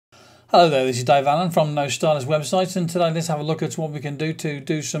Hello there, this is Dave Allen from No Stylist website, and today let's have a look at what we can do to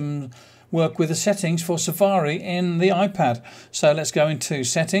do some work with the settings for Safari in the iPad. So let's go into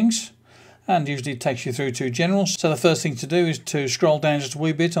settings, and usually it takes you through to general. So the first thing to do is to scroll down just a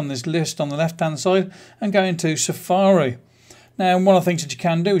wee bit on this list on the left hand side and go into Safari. Now, one of the things that you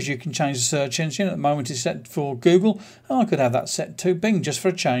can do is you can change the search engine. At the moment it's set for Google. I could have that set to Bing just for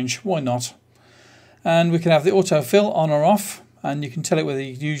a change, why not? And we can have the autofill on or off, and you can tell it whether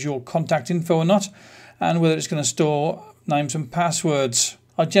you use your contact info or not, and whether it's going to store names and passwords.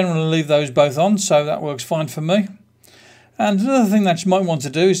 I generally leave those both on, so that works fine for me. And another thing that you might want to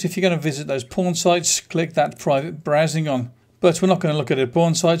do is if you're going to visit those porn sites, click that private browsing on. But we're not going to look at the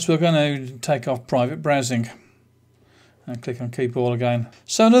porn sites, we're going to take off private browsing. And click on keep all again.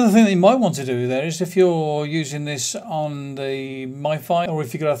 So another thing that you might want to do there is if you're using this on the MiFi, or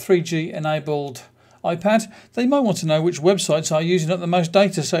if you've got a 3G enabled iPad, then you might want to know which websites are using up the most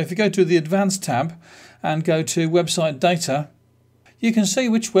data. So if you go to the Advanced tab and go to Website Data, you can see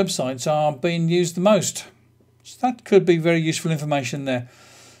which websites are being used the most. So that could be very useful information there.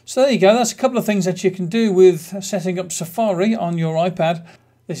 So there you go, that's a couple of things that you can do with setting up Safari on your iPad.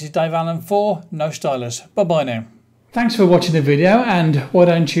 This is Dave Allen for No Stylist. Bye bye now. Thanks for watching the video, and why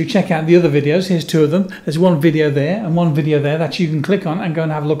don't you check out the other videos. Here's two of them. There's one video there and one video there that you can click on and go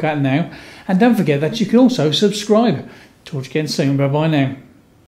and have a look at now. And don't forget that you can also subscribe. Talk to you again soon. Bye bye now.